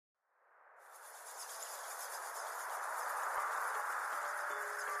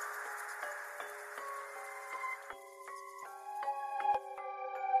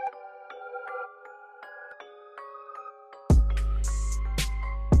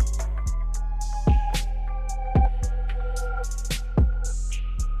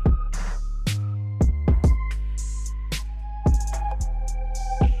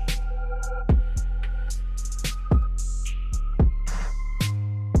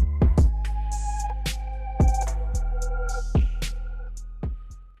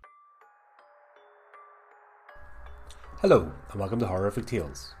Hello, and welcome to Horrific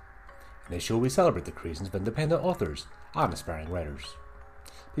Tales. In this show we celebrate the creations of independent authors and aspiring writers.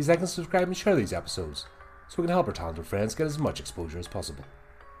 Please like and subscribe and share these episodes so we can help our talented friends get as much exposure as possible.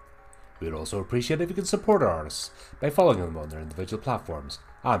 We would also appreciate it if you could support our artists by following them on their individual platforms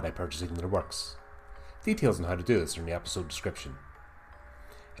and by purchasing their works. Details on how to do this are in the episode description.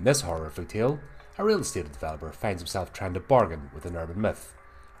 In this horrific tale, a real estate developer finds himself trying to bargain with an urban myth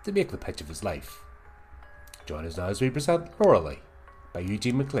to make the pitch of his life. Join us now as we present Loreley by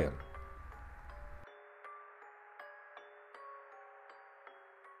Eugene McClean.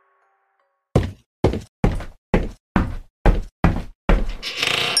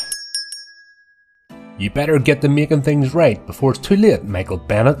 "You better get to making things right before it's too late, Michael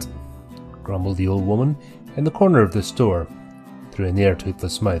Bennett," grumbled the old woman in the corner of the store, through a near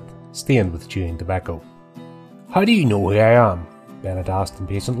toothless mouth stained with chewing tobacco. "How do you know who I am?" Bennett asked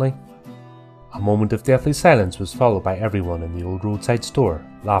impatiently. A moment of deathly silence was followed by everyone in the old roadside store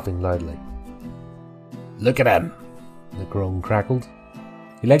laughing loudly. "Look at him," the crone crackled.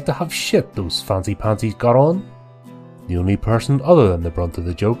 "You like to have shit those fancy pantsies got on?" The only person other than the brunt of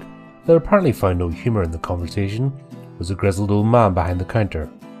the joke that apparently found no humour in the conversation was a grizzled old man behind the counter.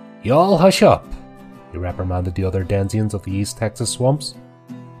 "You all hush up," he reprimanded the other denizens of the East Texas swamps.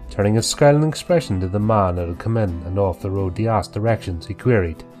 Turning a scowling expression to the man that had come in and off the road to ask directions, he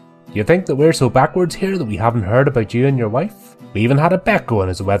queried, "Do you think that we're so backwards here that we haven't heard about you and your wife? We even had a bet going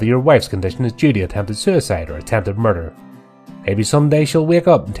as to whether your wife's condition is due to attempted suicide or attempted murder. Maybe someday she'll wake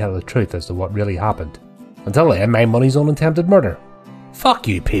up and tell the truth as to what really happened. Until then, my money's on attempted murder." "Fuck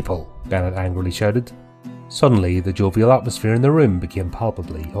you people," Bennett angrily shouted. Suddenly, the jovial atmosphere in the room became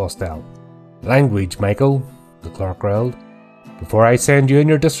palpably hostile. "Language, Michael," the clerk growled. "Before I send you and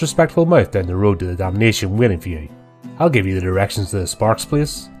your disrespectful mouth down the road to the damnation waiting for you, I'll give you the directions to the Sparks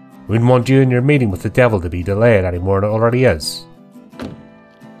place. We wouldn't want you and your meeting with the devil to be delayed any more than it already is."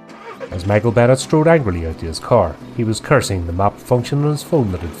 As Michael Bennett strode angrily out to his car, he was cursing the map function on his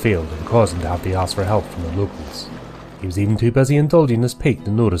phone that had failed and caused him to have to ask for help from the locals. He was even too busy indulging his pique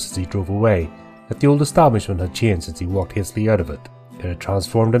to notice as he drove away that the old establishment had changed since he walked hastily out of it. It had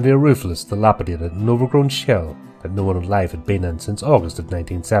transformed into a roofless, dilapidated and overgrown shell that no one alive had been in since August of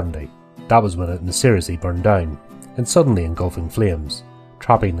 1970. That was when it mysteriously burned down, and suddenly engulfing flames,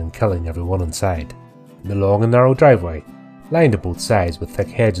 trapping and killing everyone inside. The long and narrow driveway, lined on both sides with thick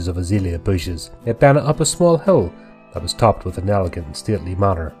hedges of azalea bushes, led Bennett up a small hill that was topped with an elegant and stately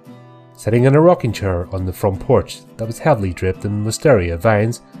manor. Sitting in a rocking chair on the front porch that was heavily draped in wisteria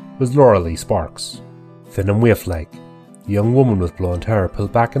vines was Loreley Sparks. Thin and waif-like, the young woman with blonde hair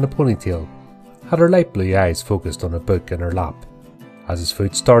pulled back in a ponytail had her light blue eyes focused on a book in her lap. As his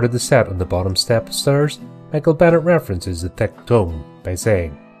foot started to set on the bottom step of stairs, Michael Bennett references the thick tone by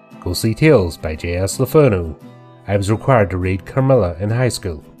saying, "Ghostly Tales by J.S. Lefano. I was required to read Carmilla in high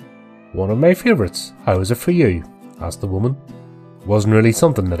school." "One of my favourites. How was it for you?" asked the woman. "It wasn't really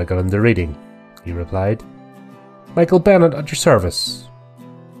something that I got into reading," he replied. "Michael Bennett at your service."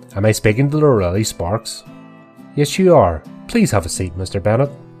 "Am I speaking to Loreley Sparks?" "Yes, you are. Please have a seat, Mr.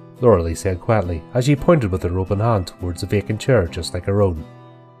 Bennett," Loreley said quietly as she pointed with her open hand towards a vacant chair just like her own.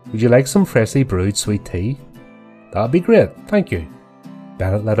 "Would you like some freshly brewed sweet tea?" "That'd be great, thank you."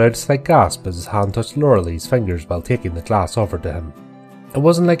 Bennett let out a slight gasp as his hand touched Loreley's fingers while taking the glass offered to him. It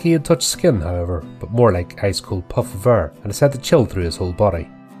wasn't like he had touched skin, however, but more like ice-cold puff of air, and it sent a chill through his whole body.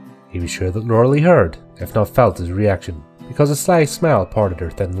 He was sure that Loreley heard, if not felt his reaction, because a sly smile parted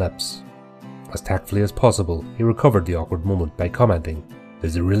her thin lips. As tactfully as possible, he recovered the awkward moment by commenting,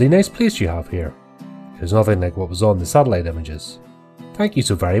 "It's a really nice place you have here. It was nothing like what was on the satellite images." "Thank you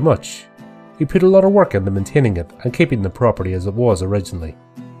so very much. We put a lot of work into maintaining it and keeping the property as it was originally.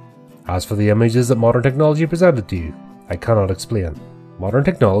 As for the images that modern technology presented to you, I cannot explain." "Modern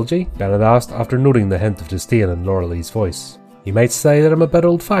technology?" Bennett asked after noting the hint of disdain in Loreley's voice. "You might say that I'm a bit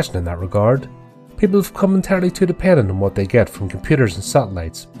old-fashioned in that regard. People have become entirely too dependent on what they get from computers and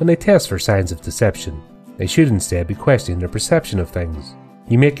satellites when they test for signs of deception. They should instead be questioning their perception of things.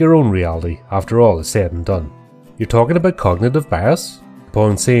 You make your own reality after all is said and done." "You're talking about cognitive bias?"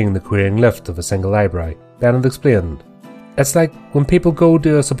 Upon seeing the querying lift of a single eyebrow, Bennett explained, "It's like when people go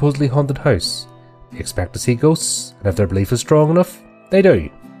to a supposedly haunted house. They expect to see ghosts, and if their belief is strong enough, they do."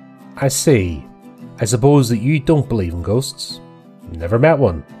 "I see. I suppose that you don't believe in ghosts?" "Never met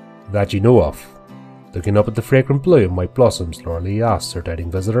one, that you know of." Looking up at the fragrant blue and white blossoms, Loreley asked her doubting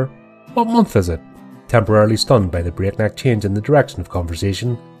visitor, "What month is it?" Temporarily stunned by the breakneck change in the direction of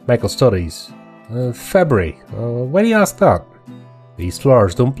conversation, Michael studies. February. Why do you ask that?" "These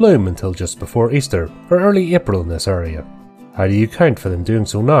flowers don't bloom until just before Easter or early April in this area." "How do you account for them doing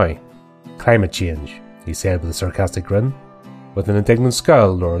so now?" "Climate change. he said with a sarcastic grin. With an indignant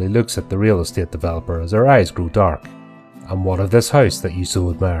scowl, Loreley looks at the real estate developer as her eyes grow dark. And what of this house that you so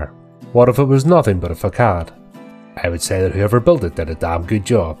admire? What if it was nothing but a facade? I would say that whoever built it did a damn good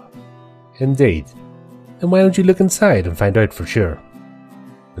job. Indeed. Then why don't you look inside and find out for sure?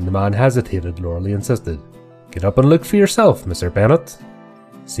 When the man hesitated, Loreley insisted. Get up and look for yourself, Mr. Bennett.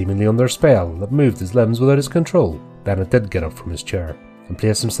 Seemingly under a spell that moved his limbs without his control, Bennett did get up from his chair and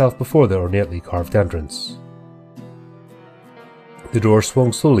placed himself before the ornately carved entrance. The door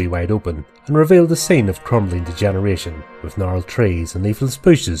swung slowly wide open and revealed a scene of crumbling degeneration, with gnarled trees and leafless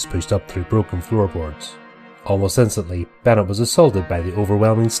bushes pushed up through broken floorboards. Almost instantly, Bennett was assaulted by the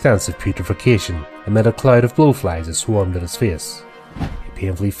overwhelming stench of putrefaction amid a cloud of blowflies that swarmed at his face. He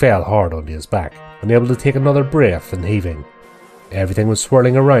painfully fell hard onto his back, unable to take another breath and heaving. Everything was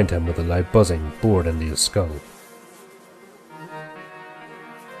swirling around him with a loud buzzing bored into his skull.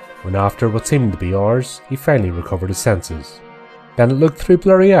 When after what seemed to be hours, he finally recovered his senses, Bennett looked through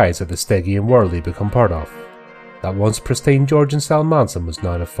blurry eyes at the Stygian world he'd become part of. That once pristine Georgian-style mansion was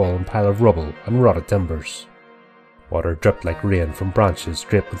now a fallen pile of rubble and rotted timbers. Water dripped like rain from branches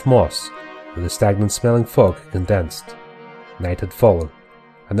draped with moss, where the stagnant-smelling fog had condensed. Night had fallen,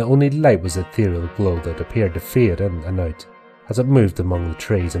 and the only light was the ethereal glow that appeared to fade in and out as it moved among the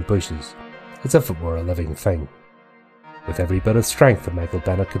trees and bushes, as if it were a living thing. With every bit of strength that Michael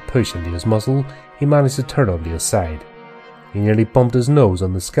Bennett could push into his muscle, he managed to turn onto his side. He nearly bumped his nose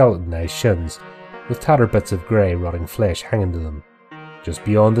on the skeletonized shins, with tattered bits of grey rotting flesh hanging to them. Just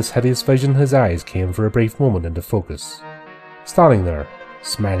beyond this hideous vision, his eyes came for a brief moment into focus. Standing there,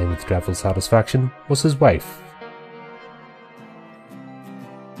 smiling with dreadful satisfaction, was his wife.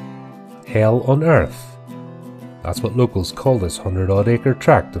 Hell on earth. That's what locals call this 100-odd-acre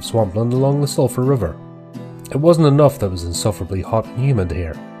tract of swampland along the Sulphur River. It wasn't enough that it was insufferably hot and humid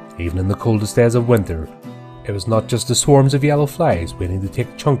here. Even in the coldest days of winter, it was not just the swarms of yellow flies waiting to take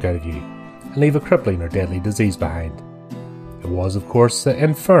a chunk out of you and leave a crippling or deadly disease behind. It was, of course, the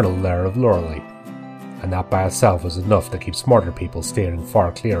infernal lair of Loreley, and that by itself was enough to keep smarter people steering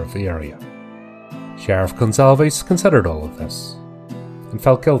far clear of the area. Sheriff Gonsalves considered all of this, and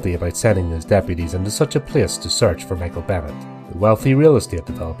felt guilty about sending his deputies into such a place to search for Michael Bennett. The wealthy real estate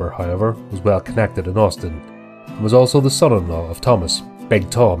developer, however, was well connected in Austin, and was also the son-in-law of Thomas, Big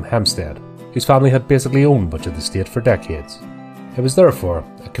Tom Hampstead, whose family had basically owned much of the state for decades. It was therefore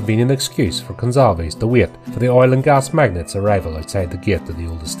a convenient excuse for Gonsalves to wait for the oil and gas magnate's arrival outside the gate of the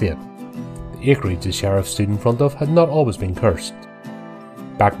old estate. The acreage the sheriff stood in front of had not always been cursed.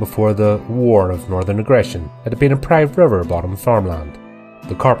 Back before the War of Northern Aggression, it had been a private river-bottom farmland.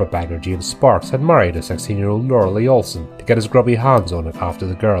 The carpetbagger James Sparks had married a 16-year-old Loreley Olsen to get his grubby hands on it after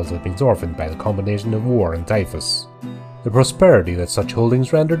the girls had been orphaned by the combination of war and typhus. The prosperity that such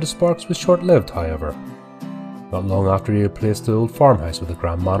holdings rendered to Sparks was short-lived, however. Not long after he had replaced the old farmhouse with a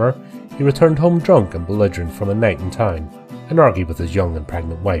grand manor, he returned home drunk and belligerent from a night in town, and argued with his young and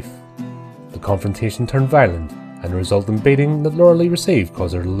pregnant wife. The confrontation turned violent, and the resultant beating that Loreley received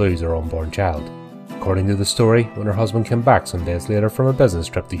caused her to lose her unborn child. According to the story, when her husband came back some days later from a business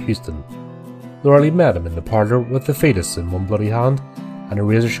trip to Houston, Loreley met him in the parlour with the fetus in one bloody hand and a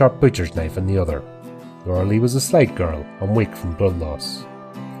razor-sharp butcher's knife in the other. Loreley was a slight girl and weak from blood loss.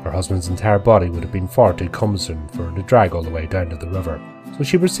 Her husband's entire body would have been far too cumbersome for her to drag all the way down to the river, so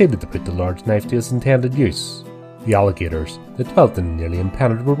she proceeded to put the large knife to its intended use. The alligators that dwelt in nearly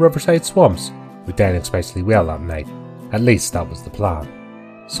impenetrable riverside swamps would dine especially well that night. At least that was the plan.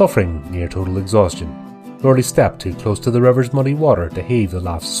 Suffering near total exhaustion, Loreley stepped too close to the river's muddy water to heave the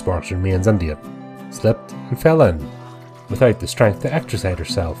last of Sparks' remains into it, slipped and fell in. Without the strength to extricate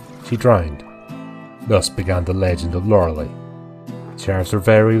herself, she drowned. Thus began the legend of Loreley. Sheriff's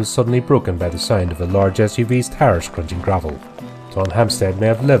reverie was suddenly broken by the sound of a large SUV's tires crunching gravel. Tom Hampstead may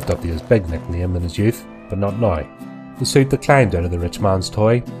have lived up to his big nickname in his youth, but not now. The suit that climbed out of the rich man's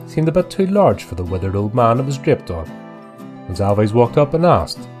toy seemed a bit too large for the withered old man it was draped on. Gonsalves walked up and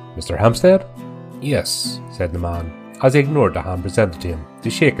asked, "Mr. Hampstead?" "Yes," said the man, as he ignored the hand presented to him to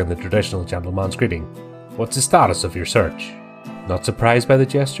shake in the traditional gentleman's greeting. "What's the status of your search?" Not surprised by the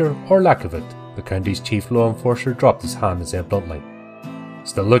gesture, or lack of it, the county's chief law enforcer dropped his hand and said bluntly,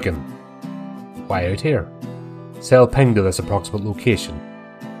 "Still looking." "Why out here?" Sale pinged to this approximate location.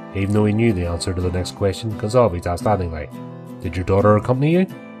 Even though he knew the answer to the next question, Gonsalves asked anyway, "Did your daughter accompany you?"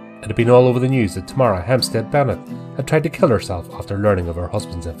 It had been all over the news that Tamara Hampstead Bennett had tried to kill herself after learning of her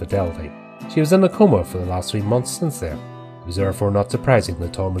husband's infidelity. She was in a coma for the last 3 months since then. It was therefore not surprising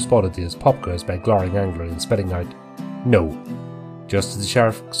that Tom responded to his pop quiz by glaring angrily and spitting out, "No." Just as the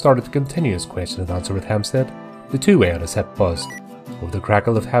sheriff started to continue his question and answer with Hampstead, the two-way on his hip buzzed, Over the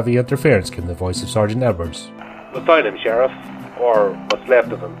crackle of heavy interference came the voice of Sergeant Edwards. "We found him, Sheriff, or what's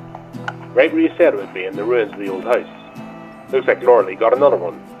left of him. Right where you said it would be, in the ruins of the old house. Looks like Loreley got another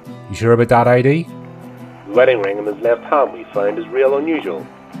one. You sure about that ID? The wedding ring in his left hand we find is real unusual.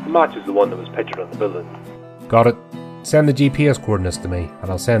 It matches the one that was pictured on the building." Got it. Send the GPS coordinates to me, and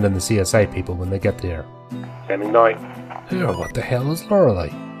I'll send in the CSI people when they get there. Sending now. Here, what the hell is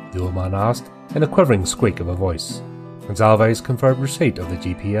Loreley? The old man asked, in a quivering squeak of a voice. Gonsalves confirmed receipt of the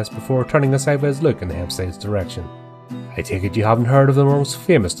GPS before turning a sideways look in Hampstead's direction. I take it you haven't heard of the most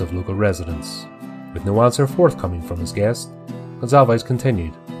famous of local residents. With no answer forthcoming from his guest, Gonsalves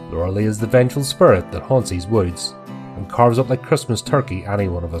continued. Loreley is the vengeful spirit that haunts these woods, and carves up like Christmas turkey any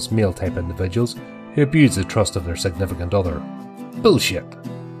one of us male-type individuals who abuse the trust of their significant other. Bullshit.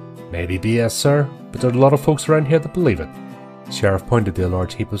 Maybe BS, sir, but there are a lot of folks around here that believe it. The sheriff pointed to a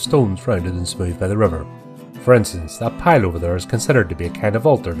large heap of stones rounded and smooth by the river. For instance, that pile over there is considered to be a kind of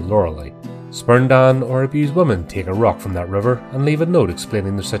altar to Loreley. Spurned on or abused women take a rock from that river and leave a note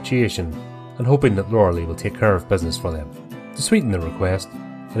explaining their situation, and hoping that Loreley will take care of business for them. To sweeten the request,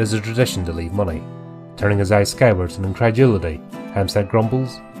 it is a tradition to leave money. Turning his eyes skywards in incredulity, Hampstead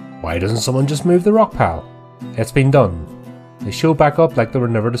grumbles, "Why doesn't someone just move the rock pile?" It's been done. They show back up like they were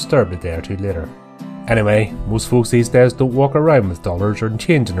never disturbed a day or two later. Anyway, most folks these days don't walk around with dollars or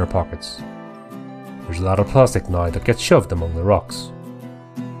change in their pockets. There's a lot of plastic now that gets shoved among the rocks.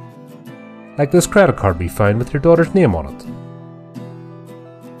 Like this credit card we found with your daughter's name on it.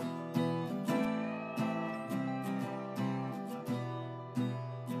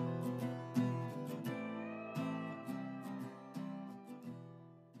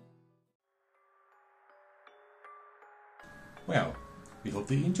 Well, we hope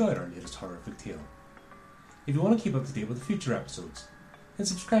that you enjoyed our latest horrific tale. If you want to keep up to date with the future episodes, then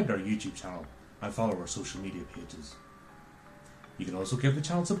subscribe to our YouTube channel and follow our social media pages. You can also give the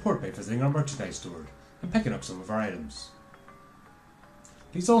channel support by visiting our merchandise store and picking up some of our items.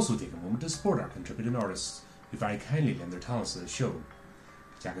 Please also take a moment to support our contributing artists who very kindly lend their talents to the show.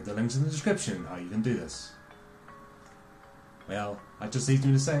 Check out the links in the description on how you can do this. Well, that just leaves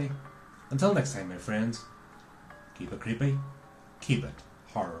me to say, until next time my friends, keep it creepy, keep it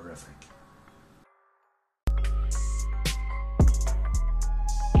horrorific.